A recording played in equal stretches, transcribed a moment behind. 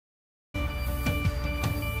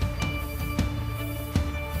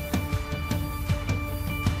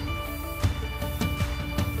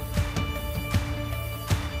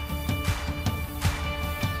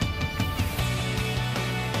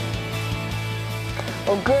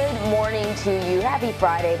Well, good morning to you. Happy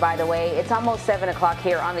Friday, by the way. It's almost 7 o'clock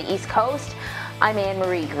here on the East Coast. I'm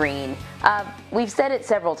Anne-Marie Green. We've said it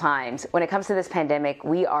several times. When it comes to this pandemic,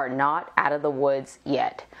 we are not out of the woods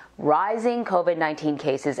yet. Rising COVID-19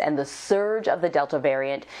 cases and the surge of the Delta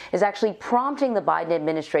variant is actually prompting the Biden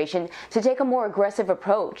administration to take a more aggressive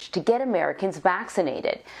approach to get Americans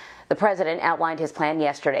vaccinated. The president outlined his plan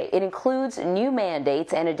yesterday. It includes new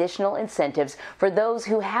mandates and additional incentives for those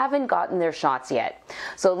who haven't gotten their shots yet.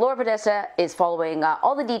 So Laura Podesta is following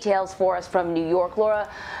all the details for us from New York. Laura,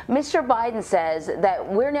 Mr. Biden says that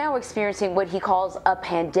we're now experiencing what he calls a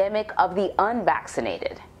pandemic of the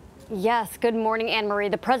unvaccinated. Yes, good morning, Anne-Marie.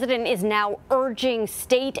 The president is now urging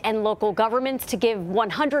state and local governments to give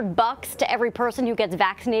 $100 to every person who gets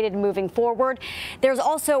vaccinated moving forward. There's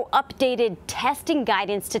also updated testing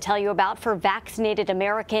guidance to tell you about for vaccinated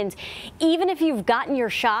Americans. Even if you've gotten your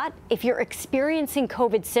shot, if you're experiencing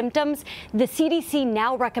COVID symptoms, the CDC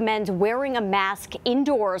now recommends wearing a mask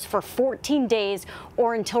indoors for 14 days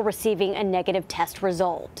or until receiving a negative test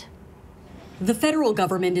result. The federal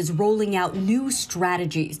government is rolling out new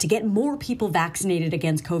strategies to get more people vaccinated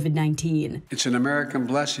against COVID-19. It's an American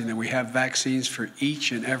blessing that we have vaccines for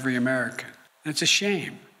each and every American. And it's a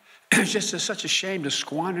shame. It's just such a shame to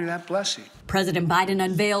squander that blessing. President Biden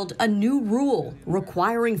unveiled a new rule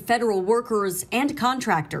requiring federal workers and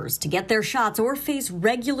contractors to get their shots or face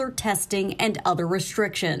regular testing and other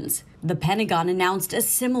restrictions. The Pentagon announced a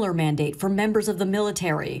similar mandate for members of the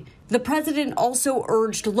military. The president also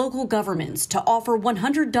urged local governments to offer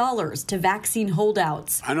 $100 to vaccine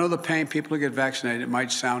holdouts. I know the paying people to get vaccinated might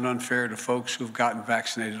sound unfair to folks who've gotten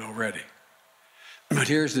vaccinated already. But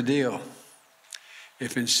here's the deal.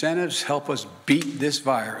 If incentives help us beat this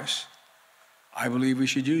virus, I believe we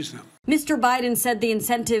should use them. Mr. Biden said the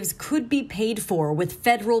incentives could be paid for with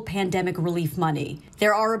federal pandemic relief money.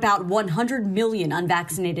 There are about 100 million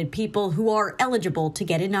unvaccinated people who are eligible to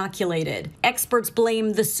get inoculated. Experts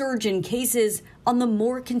blame the surge in cases on the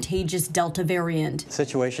more contagious Delta variant. The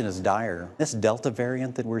situation is dire. This Delta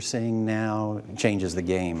variant that we're seeing now changes the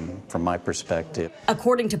game from my perspective.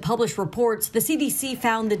 According to published reports, the CDC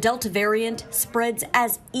found the Delta variant spreads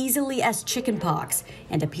as easily as chickenpox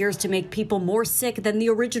and appears to make people more sick than the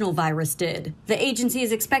original virus did. The agency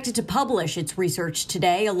is expected to publish its research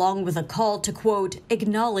today, along with a call to, quote,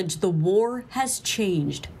 acknowledge the war has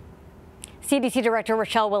changed. CDC Director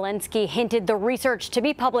Rochelle Walensky hinted the research to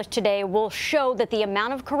be published today will show that the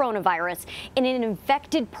amount of coronavirus in an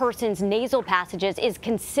infected person's nasal passages is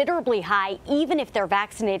considerably high, even if they're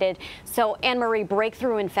vaccinated. So, Anne-Marie,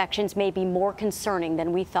 breakthrough infections may be more concerning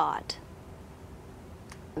than we thought.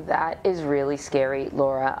 That is really scary,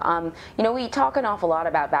 Laura. We talk an awful lot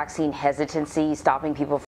about vaccine hesitancy, stopping people